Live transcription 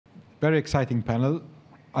Very exciting panel.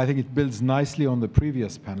 I think it builds nicely on the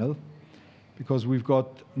previous panel because we've got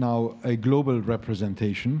now a global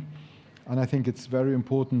representation. And I think it's very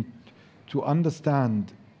important to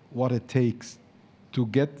understand what it takes to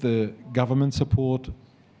get the government support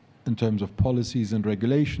in terms of policies and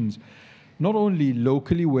regulations, not only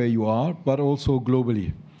locally where you are, but also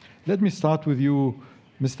globally. Let me start with you,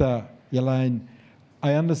 Mr. Yalian.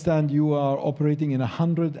 I understand you are operating in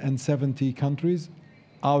 170 countries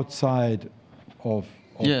outside of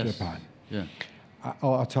yes. Japan, yeah.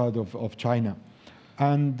 Outside of China.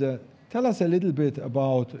 And tell us a little bit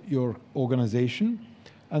about your organization,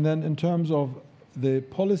 and then in terms of the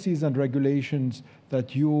policies and regulations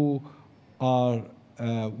that you are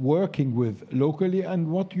working with locally, and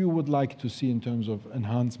what you would like to see in terms of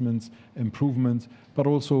enhancements, improvements, but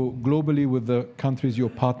also globally with the countries you're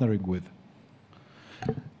partnering with.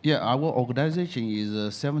 Yeah, our organization is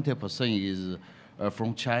 70% is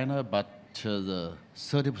from China, but the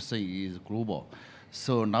 30% is global.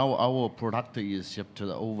 So now our product is shipped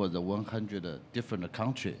to over the 100 different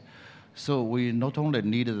countries. So we not only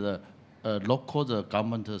need the local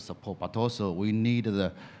government support, but also we need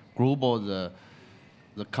the global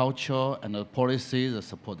the culture and the policy the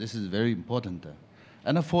support. This is very important.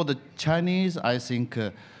 And for the Chinese, I think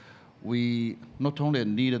we not only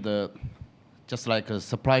need just like a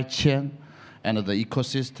supply chain and the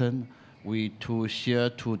ecosystem, we to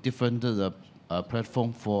share to different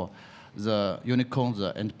platform for the unicorns,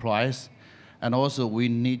 the enterprise, and also we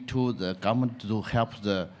need to the government to help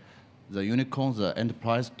the unicorns, the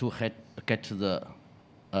enterprise to get the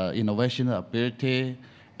innovation ability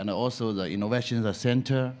and also the innovation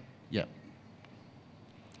center. Yeah.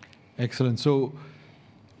 Excellent. So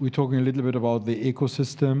we're talking a little bit about the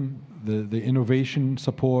ecosystem, the innovation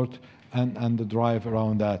support, and the drive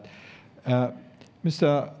around that.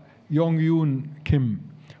 Mr. Yoon Kim,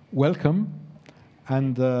 welcome.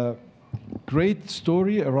 And great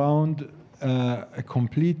story around a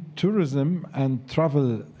complete tourism and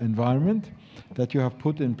travel environment that you have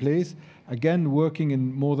put in place, again, working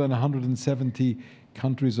in more than 170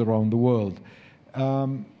 countries around the world.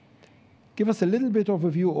 Give us a little bit of a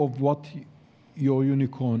view of what your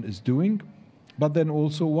unicorn is doing, but then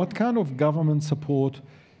also what kind of government support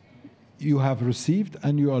you have received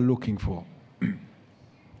and you are looking for.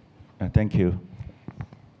 Thank you.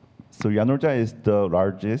 So Yanolja is the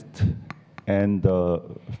largest and the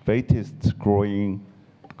fastest growing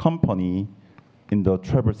company in the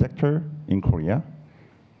travel sector in Korea.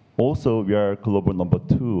 Also, we are global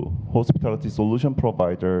 #2 hospitality solution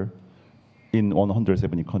provider in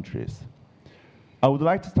 170 countries. I would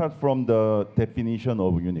like to start from the definition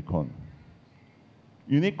of unicorn.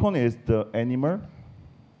 Unicorn is the animal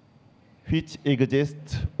which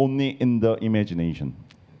exists only in the imagination.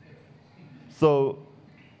 So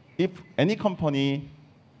if any company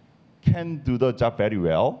can do the job very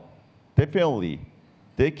well, definitely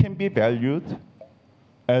they can be valued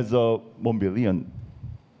as a 1 billion.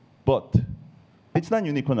 But it's not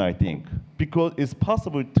unicorn, I think, because it's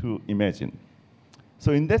possible to imagine.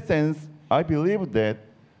 So in that sense, I believe that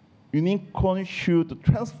unicorn should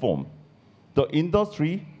transform the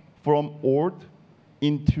industry from old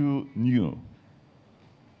into new.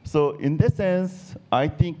 So in that sense, I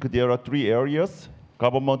think there are 3 areas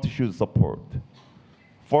government should support.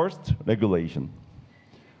 First, regulation.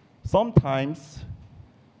 Sometimes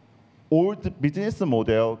old business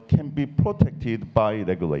model can be protected by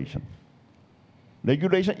regulation.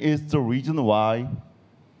 Regulation is the reason why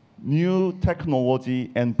new technology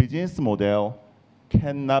and business model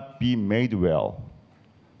cannot be made well.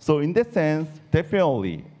 So in that sense,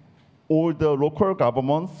 definitely, all the local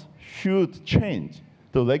governments should change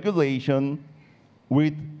the regulation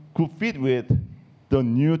could fit with the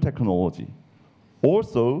new technology.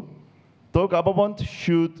 Also, the government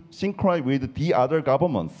should synchronize with the other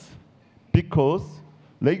governments because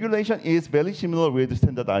regulation is very similar with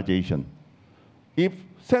standardization. If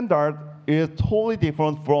standard is totally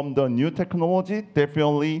different from the new technology,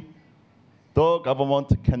 definitely the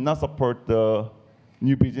government cannot support the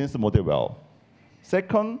new business model well.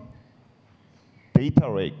 Second, data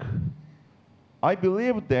lake. I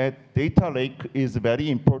believe that data lake is very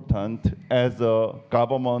important as a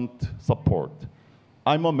government support.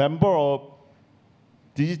 I'm a member of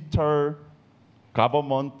digital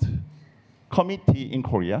government committee in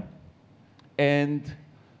Korea, and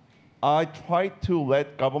I try to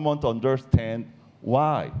let government understand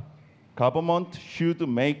why government should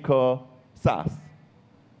make a SaaS,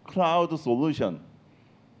 cloud solution,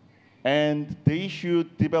 and they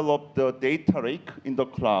should develop the data lake in the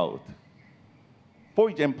cloud. For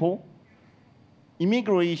example,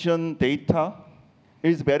 immigration data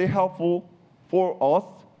is very helpful for us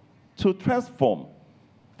to transform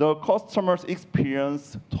the customer's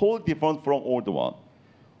experience totally different from old one.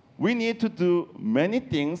 We need to do many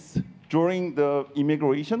things during the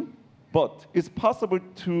immigration, but it's possible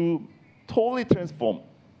to totally transform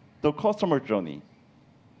the customer journey.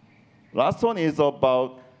 Last one is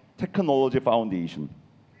about technology foundation.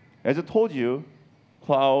 As I told you,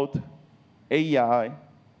 cloud, AI,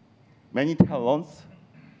 many talents,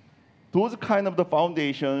 those kind of the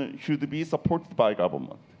foundation should be supported by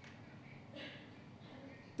government.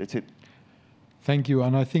 That's it. Thank you,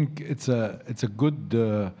 and I think it's a good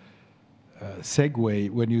segue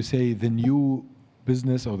when you say the new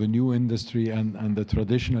business or the new industry and the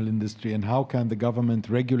traditional industry, and how can the government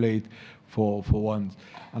regulate for once.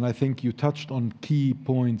 And I think you touched on key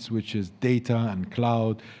points, which is data and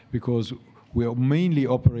cloud, because we are mainly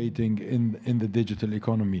operating in the digital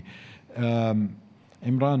economy.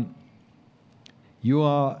 Imran, you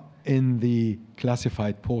are in the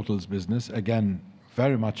classified portals business, again,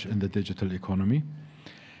 very much in the digital economy.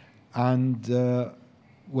 And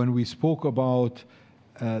when we spoke about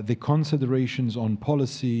the considerations on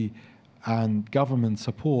policy and government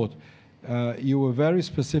support, you were very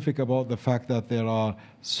specific about the fact that there are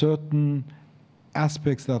certain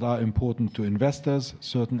aspects that are important to investors,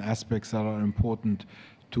 certain aspects that are important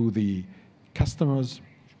to the customers,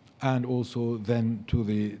 and also then to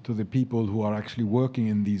the people who are actually working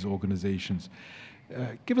in these organizations.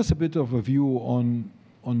 Give us a bit of a view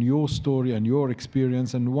on your story and your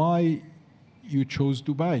experience and why you chose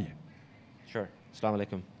Dubai. Sure. Assalamu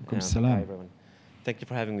alaikum. Salam. Hi, everyone. Thank you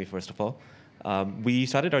for having me, first of all. We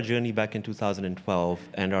started our journey back in 2012,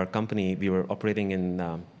 and our company, we were operating in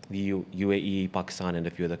the UAE, Pakistan, and a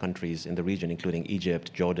few other countries in the region, including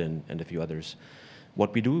Egypt, Jordan, and a few others.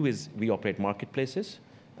 What we do is we operate marketplaces.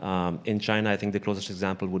 In China, I think the closest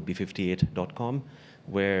example would be 58.com,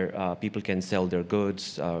 where people can sell their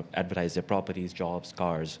goods, advertise their properties, jobs,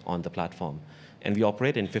 cars on the platform. And we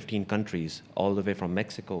operate in 15 countries, all the way from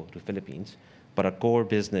Mexico to Philippines. But our core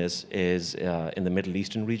business is in the Middle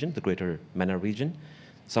Eastern region, the greater MENA region.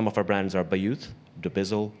 Some of our brands are Bayouth,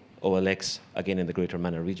 Dubizzle, OLX, again in the greater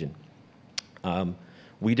MENA region.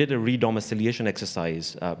 We did a re-domiciliation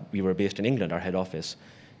exercise. We were based in England, our head office.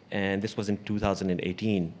 And this was in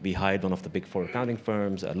 2018. We hired one of the big four accounting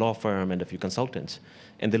firms, a law firm, and a few consultants.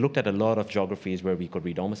 And they looked at a lot of geographies where we could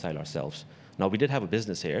re-domicile ourselves. Now, we did have a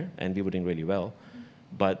business here, and we were doing really well.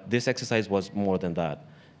 But this exercise was more than that.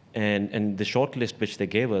 And the short list which they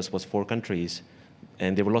gave us was 4 countries,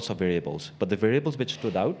 and there were lots of variables. But the variables which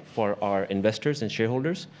stood out for our investors and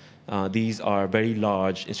shareholders, these are very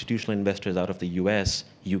large institutional investors out of the US,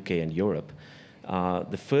 UK, and Europe.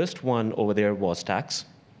 The first one over there was tax.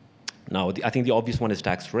 Now, I think the obvious one is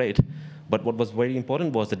tax rate, but what was very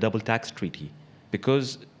important was the double tax treaty.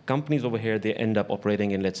 Because companies over here, they end up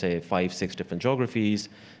operating in, let's say, 5, 6 different geographies,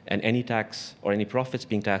 and any tax or any profits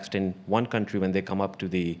being taxed in one country when they come up to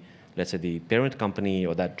the, let's say, the parent company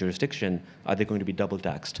or that jurisdiction, are they going to be double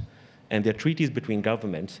taxed? And there are treaties between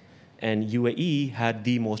governments, and UAE had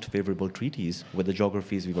the most favorable treaties with the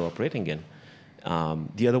geographies we were operating in.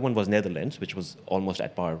 The other one was Netherlands, which was almost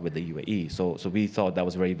at par with the UAE. So we thought that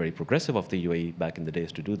was very, very progressive of the UAE back in the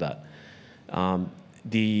days to do that.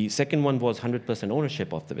 The second one was 100%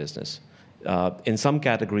 ownership of the business. In some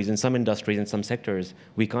categories, in some industries, in some sectors,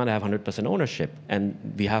 we can't have 100% ownership, and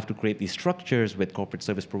we have to create these structures with corporate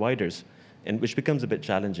service providers, and which becomes a bit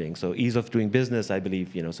challenging. So ease of doing business, I believe,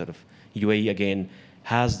 sort of UAE again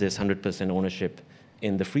has this 100% ownership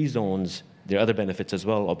in the free zones. There are other benefits as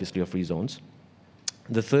well, obviously, of free zones.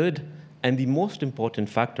 The third and the most important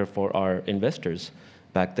factor for our investors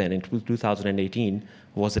back then in 2018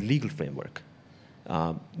 was the legal framework.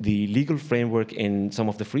 The legal framework in some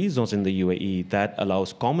of the free zones in the UAE that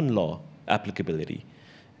allows common law applicability.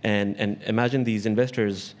 And imagine these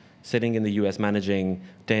investors sitting in the US managing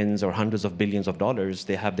tens or hundreds of billions of dollars.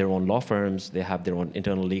 They have their own law firms. They have their own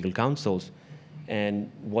internal legal counsels.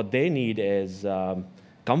 And what they need is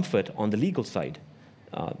comfort on the legal side.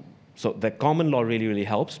 So the common law really, really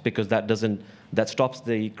helps, because that stops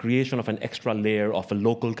the creation of an extra layer of a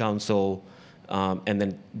local counsel, and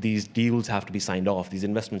then these deals have to be signed off, these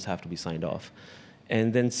investments have to be signed off.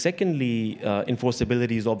 And then secondly,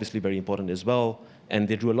 enforceability is obviously very important as well, and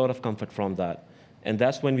they drew a lot of comfort from that. And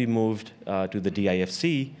that's when we moved to the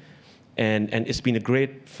DIFC, and it's been a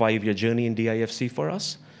great 5-year journey in DIFC for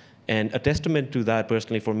us. And a testament to that,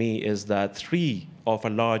 personally for me, is that 3 of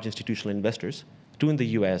our large institutional investors, 2 in the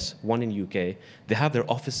US, 1 in UK, they have their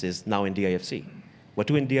offices now in DIFC. Well,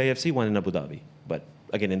 2 in DIFC, 1 in Abu Dhabi, but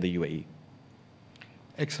again in the UAE.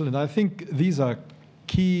 Excellent. I think these are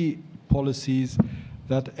key policies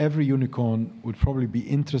that every unicorn would probably be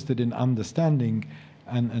interested in understanding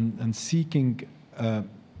and seeking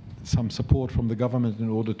some support from the government in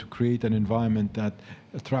order to create an environment that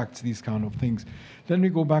attracts these kind of things. Let me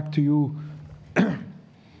go back to you,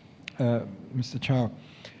 Mr. Chow.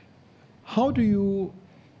 How do you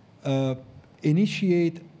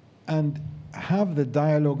initiate and have the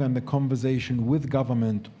dialogue and the conversation with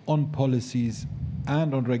government on policies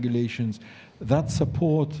and on regulations that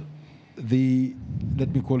support the,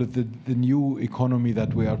 let me call it the new economy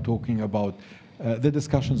that we are talking about? The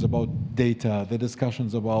discussions about data, the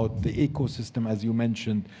discussions about the ecosystem, as you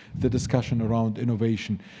mentioned, the discussion around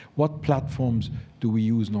innovation. What platforms do we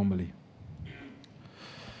use normally?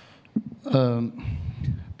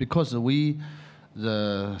 Because the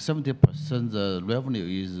 70% the revenue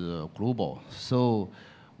is global, so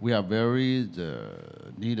we are very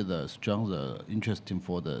needed the strong interesting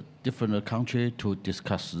for the different country to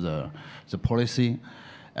discuss the policy,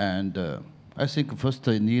 and I think first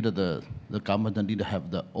they need the government need to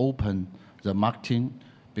have the open the marketing,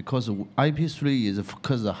 because IP3 is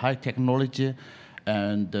focus the high technology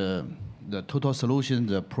and the total solution,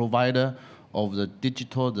 the provider of the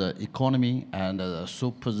digital the economy and the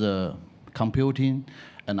super the computing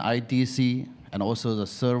and IDC and also the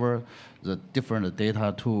server, the different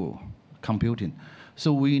data to computing.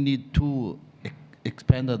 So we need to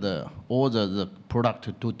expand all the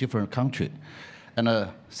product to different country. And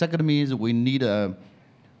second means we need a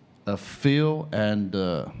feel and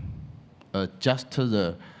adjust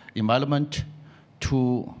the environment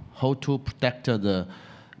to how to protect the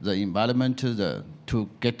environment to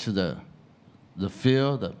get the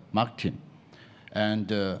feel, the marketing.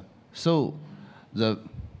 And so the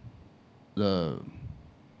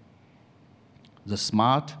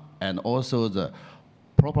smart and also the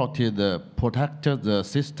property, the protect the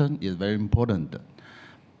system is very important.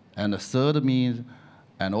 And the third means,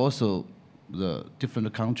 and also the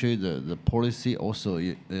different country, the policy also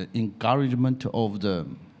encouragement of the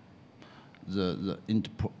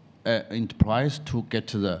enterprise to get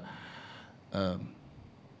the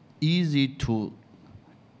easy to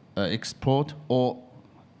export or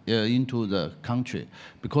into the country,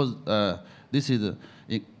 because this is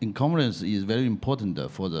incumbence is very important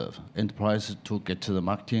for the enterprise to get to the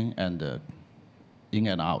marketing and in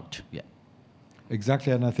and out. Yeah.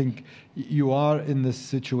 Exactly, and I think you are in this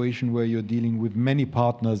situation where you're dealing with many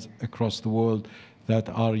partners across the world that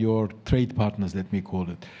are your trade partners, let me call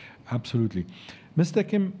it. Absolutely. Mr.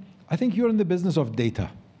 Kim, I think you're in the business of data.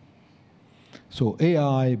 So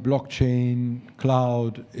AI, blockchain,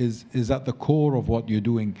 cloud is at the core of what you're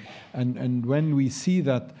doing. And when we see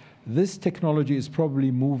that this technology is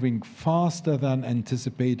probably moving faster than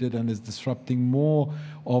anticipated and is disrupting more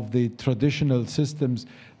of the traditional systems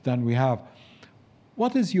than we have,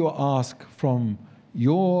 what is your ask from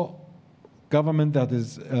your government that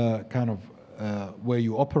is where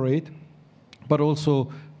you operate, but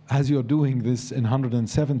also as you're doing this in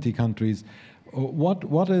 170 countries,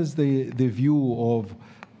 what is the view of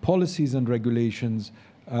policies and regulations?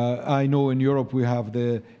 I know in Europe we have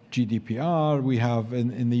the GDPR, we have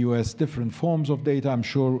in the US different forms of data. I'm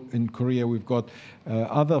sure in Korea we've got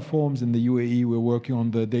other forms. In the UAE we're working on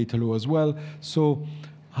the data law as well. So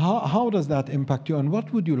how does that impact you, and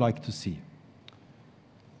what would you like to see?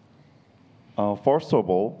 First of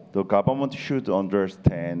all, the government should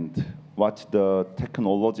understand what's the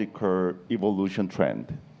technological evolution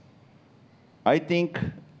trend. I think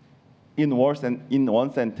in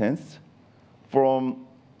one sentence, from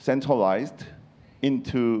centralized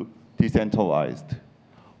into decentralized.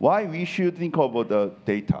 Why we should think about the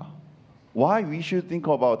data? Why we should think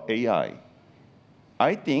about AI?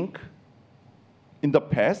 I think in the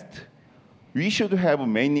past, we should have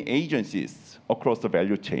many agencies across the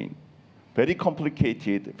value chain. Very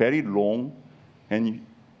complicated, very long, and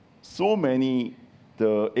so many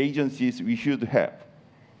the agencies we should have,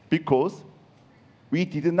 because we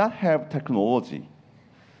did not have technology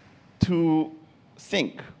to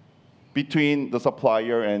sync between the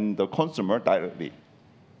supplier and the consumer directly.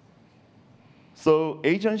 So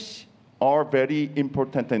agents are very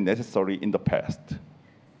important and necessary in the past.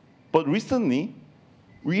 But recently,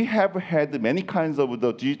 we have had many kinds of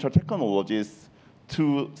the digital technologies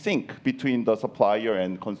to sync between the supplier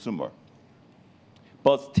and consumer.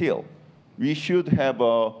 But still, we should have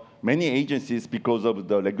many agencies because of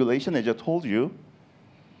the regulation, as I told you,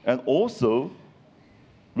 and also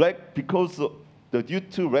because due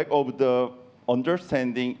to lack of the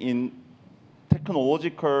understanding in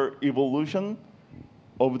technological evolution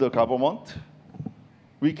of the government,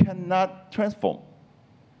 we cannot transform.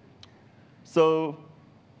 So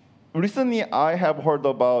recently, I have heard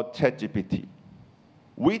about ChatGPT.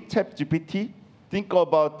 with ChatGPT, think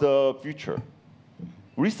about the future.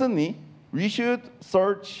 Recently, we should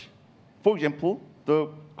search, for example, the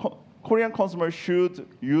Korean consumer should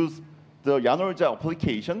use the Yanolja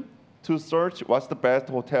application to search what's the best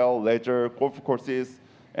hotel, leisure, golf courses,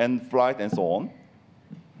 and flight, and so on.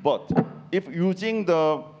 But if using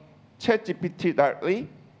the ChatGPT directly,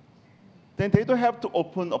 then they don't have to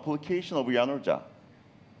open application of Yanolja.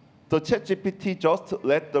 The ChatGPT just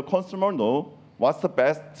let the consumer know what's the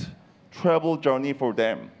best travel journey for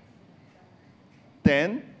them.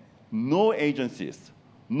 Then, no agencies,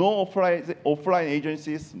 no offline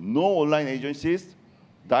agencies, no online agencies,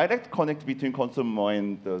 direct connect between consumer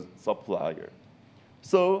and the supplier.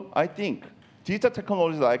 So I think digital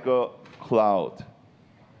technologies like cloud,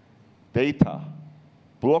 data,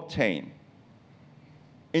 blockchain,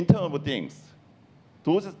 Internet of Things,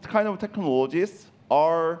 those kind of technologies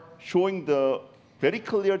are showing the very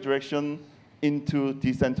clear direction into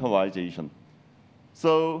decentralization.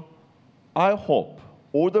 So I hope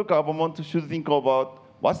all the government should think about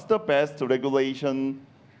what's the best regulation,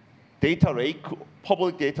 data lake,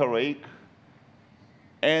 public data lake,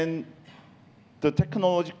 and the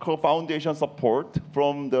technological foundation support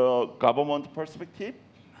from the government perspective.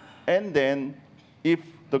 And then if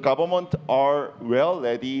the government are well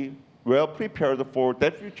ready, well prepared for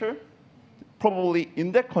that future, probably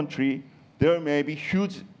in that country, there may be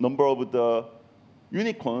huge number of the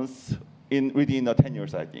unicorns within 10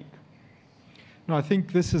 years, I think. No, I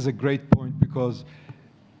think this is a great point because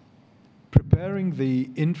preparing the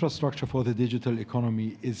infrastructure for the digital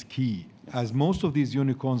economy is key, as most of these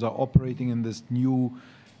unicorns are operating in this new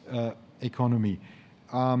economy.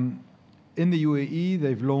 In the UAE,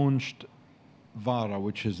 they've launched VARA,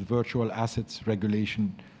 which is Virtual Assets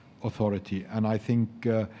Regulation Authority, and I think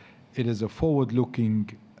it is a forward-looking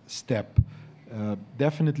step,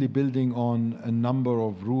 definitely building on a number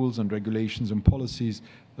of rules and regulations and policies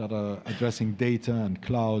that are addressing data and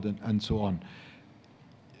cloud and so on.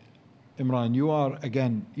 Imran,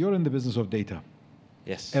 you're in the business of data.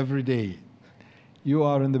 Yes. Every day. You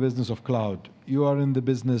are in the business of cloud. You are in the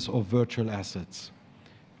business of virtual assets.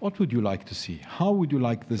 What would you like to see? How would you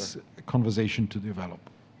like this conversation to develop?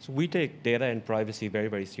 So we take data and privacy very,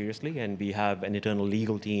 very seriously, and we have an internal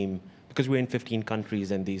legal team, because we're in 15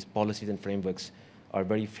 countries and these policies and frameworks are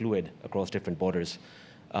very fluid across different borders.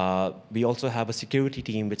 We also have a security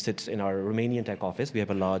team which sits in our Romanian tech office. We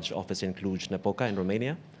have a large office in Cluj-Napoca in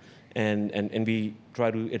Romania. And we try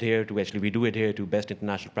to adhere to, actually, we do adhere to best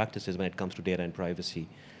international practices when it comes to data and privacy.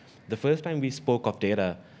 The first time we spoke of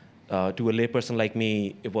data to a layperson like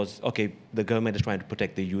me, it was, okay, the government is trying to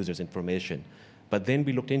protect the user's information. But then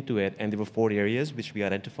we looked into it, and there were 4 areas which we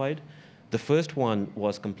identified. The first one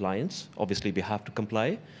was compliance. Obviously, we have to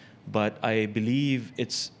comply. But I believe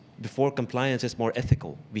before compliance, it's more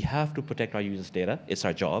ethical. We have to protect our users' data. It's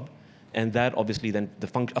our job. And that, obviously, then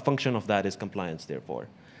a function of that is compliance, therefore.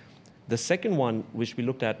 The second one, which we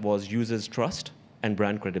looked at, was users' trust and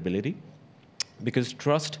brand credibility. Because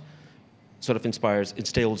trust sort of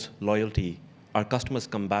instills loyalty. Our customers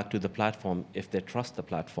come back to the platform if they trust the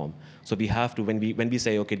platform. So we have to, when we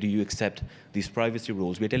say, okay, do you accept these privacy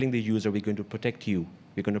rules, we're telling the user, we're going to protect you.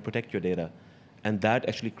 We're going to protect your data. And that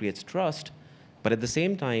actually creates trust. But at the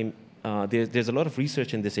same time, there's a lot of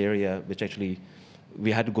research in this area, which actually, we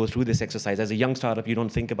had to go through this exercise. As a young startup, you don't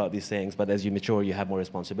think about these things, but as you mature, you have more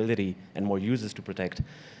responsibility and more users to protect.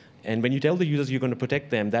 And when you tell the users you're going to protect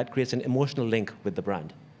them, that creates an emotional link with the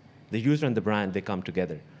brand. The user and the brand, they come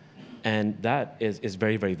together. And that is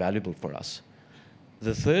very, very valuable for us.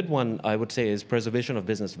 The third one, I would say, is preservation of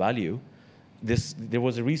business value. There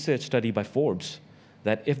was a research study by Forbes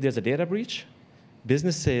that if there's a data breach,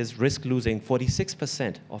 businesses risk losing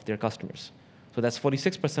 46% of their customers. So that's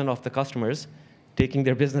 46% of the customers taking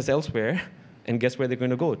their business elsewhere, and guess where they're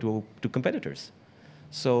going to go? To competitors.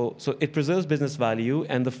 So it preserves business value.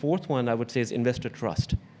 And the fourth one, I would say, is investor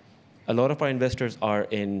trust. A lot of our investors are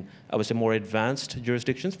in, I would say, more advanced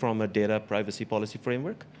jurisdictions from a data privacy policy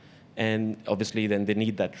framework. And obviously, then they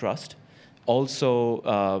need that trust.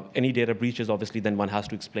 Also, any data breaches, obviously, then one has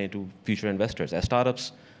to explain to future investors. As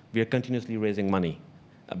startups, we are continuously raising money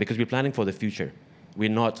because we're planning for the future. We're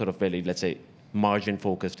not sort of really, let's say,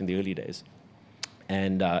 margin-focused in the early days.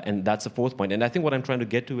 And that's the fourth point. And I think what I'm trying to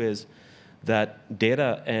get to is that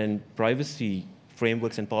data and privacy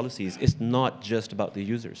frameworks and policies is not just about the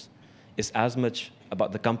users. It's as much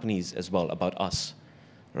about the companies as well, about us,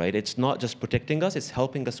 right? It's not just protecting us, it's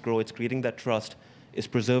helping us grow, it's creating that trust, it's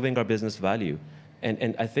preserving our business value.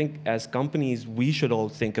 And I think as companies, we should all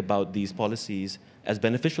think about these policies as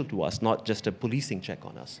beneficial to us, not just a policing check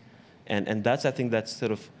on us. And I think that's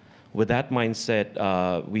sort of with that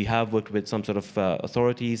mindset, we have worked with some sort of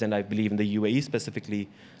authorities, and I believe in the UAE specifically,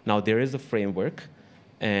 now there is a framework,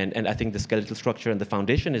 and I think the skeletal structure and the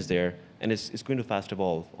foundation is there, and it's going to fast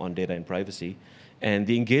evolve on data and privacy. And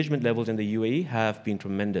the engagement levels in the UAE have been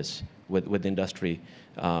tremendous with the industry.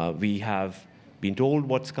 We have been told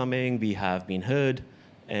what's coming, we have been heard,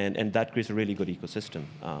 and that creates a really good ecosystem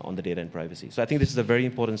on the data and privacy. So I think this is a very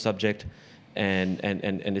important subject, and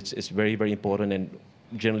it's very, very important, and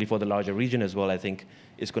generally for the larger region as well, I think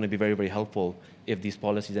it's going to be very, very helpful if these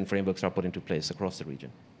policies and frameworks are put into place across the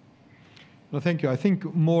region. No, thank you. I think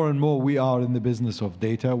more and more we are in the business of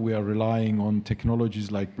data. We are relying on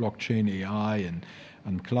technologies like blockchain, AI,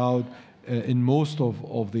 and cloud in most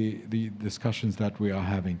of the discussions that we are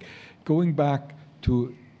having. Going back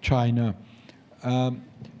to China,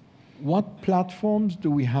 what platforms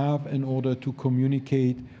do we have in order to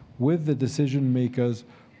communicate with the decision makers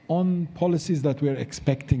on policies that we're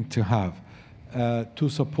expecting to have to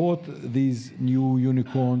support these new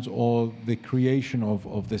unicorns or the creation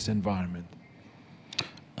of this environment?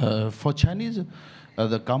 For Chinese,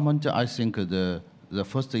 the government, I think the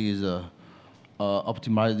first is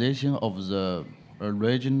optimization of the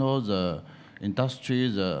regional, the industry,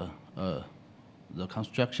 the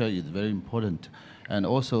construction is very important, and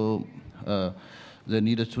also they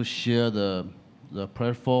need to share the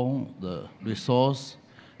platform, the resource,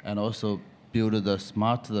 and also build the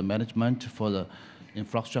smart management for the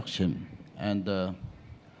infrastructure. And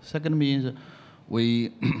second means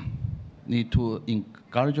we need to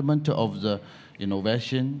encouragement of the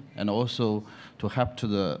innovation, and also to help to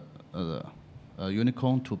the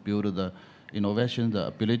unicorn to build the innovation, the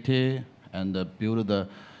ability, and build the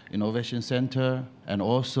innovation center, and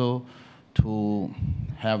also to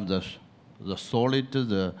have the solid,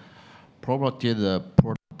 the property, the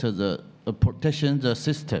protection, the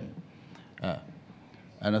system.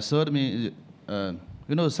 And the third means,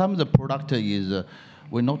 some of the product is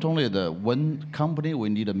we not only the one company, we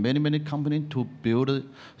need many companies to build it.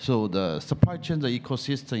 So the supply chain, the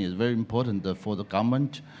ecosystem is very important for the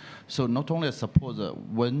government. So not only support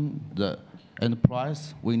the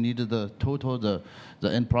enterprise, we need the total, the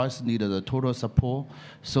enterprise need the total support.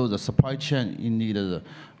 So the supply chain needed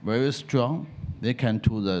very strong. They can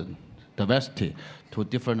do the diversity to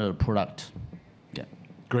different products. Yeah.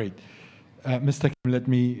 Great. Mr. Kim, let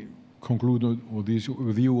me conclude with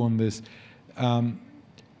you on this.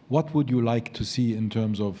 What would you like to see in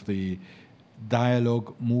terms of the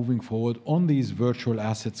dialogue moving forward on these virtual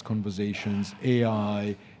assets conversations,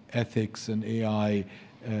 AI, ethics, and AI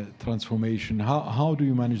transformation? How do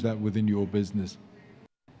you manage that within your business?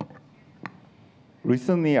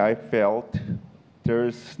 Recently, I felt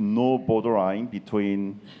there's no borderline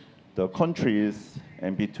between the countries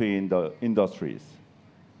and between the industries.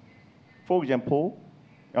 For example,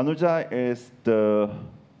 Yanolja is the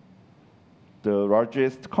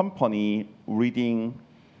largest company leading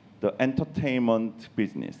the entertainment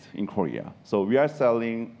business in Korea. So we are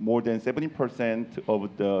selling more than 70% of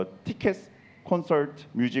the tickets, concert,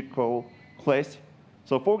 musical, class.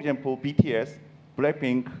 So for example, BTS,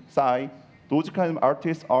 Blackpink, Psy, those kind of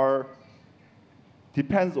artists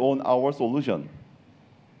depends on our solution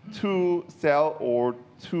to sell or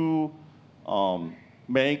to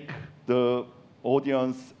make the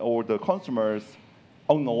audience or the consumers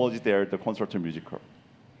acknowledge the concert musical.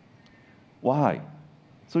 Why?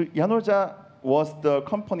 So Yanolja was the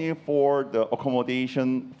company for the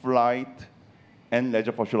accommodation, flight, and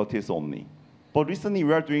leisure facilities only. But recently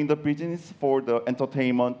we are doing the business for the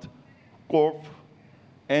entertainment, golf,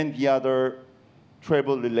 and the other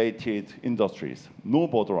travel-related industries, no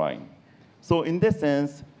borderline. So in that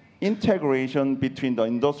sense, integration between the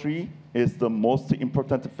industry is the most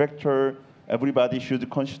important factor everybody should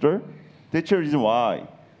consider. That's the reason why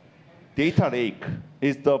data lake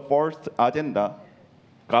is the first agenda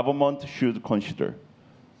government should consider.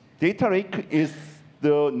 Data lake is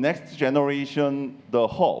the next generation, the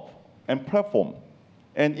hub and platform.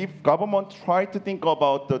 And if government try to think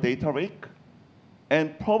about the data lake,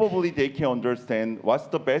 and probably they can understand what's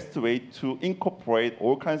the best way to incorporate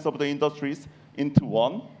all kinds of the industries into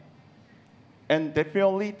one. And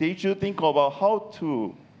definitely they should think about how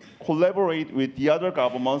to collaborate with the other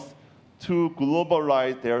governments to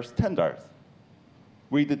globalize their standards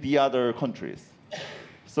with the other countries.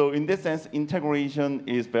 So in this sense, integration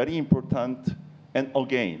is very important. And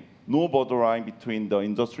again, no borderline between the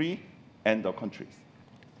industry and the countries.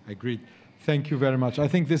 Agreed. Thank you very much. I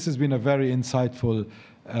think this has been a very insightful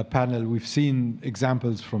panel. We've seen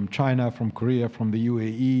examples from China, from Korea, from the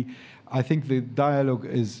UAE. I think the dialogue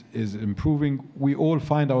is improving. We all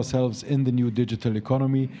find ourselves in the new digital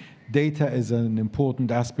economy. Data is an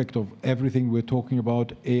important aspect of everything we're talking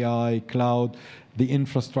about, AI, cloud, the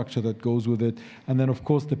infrastructure that goes with it. And then, of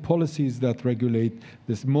course, the policies that regulate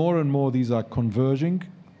this. More and more, these are converging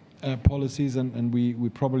policies, and we're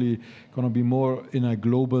probably going to be more in a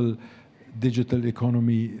global digital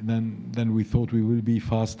economy than we thought we will be,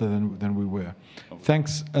 faster than we were.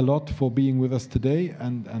 Thanks a lot for being with us today,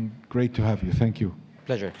 and great to have you. Thank you.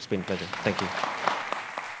 Pleasure. It's been a pleasure. Thank you.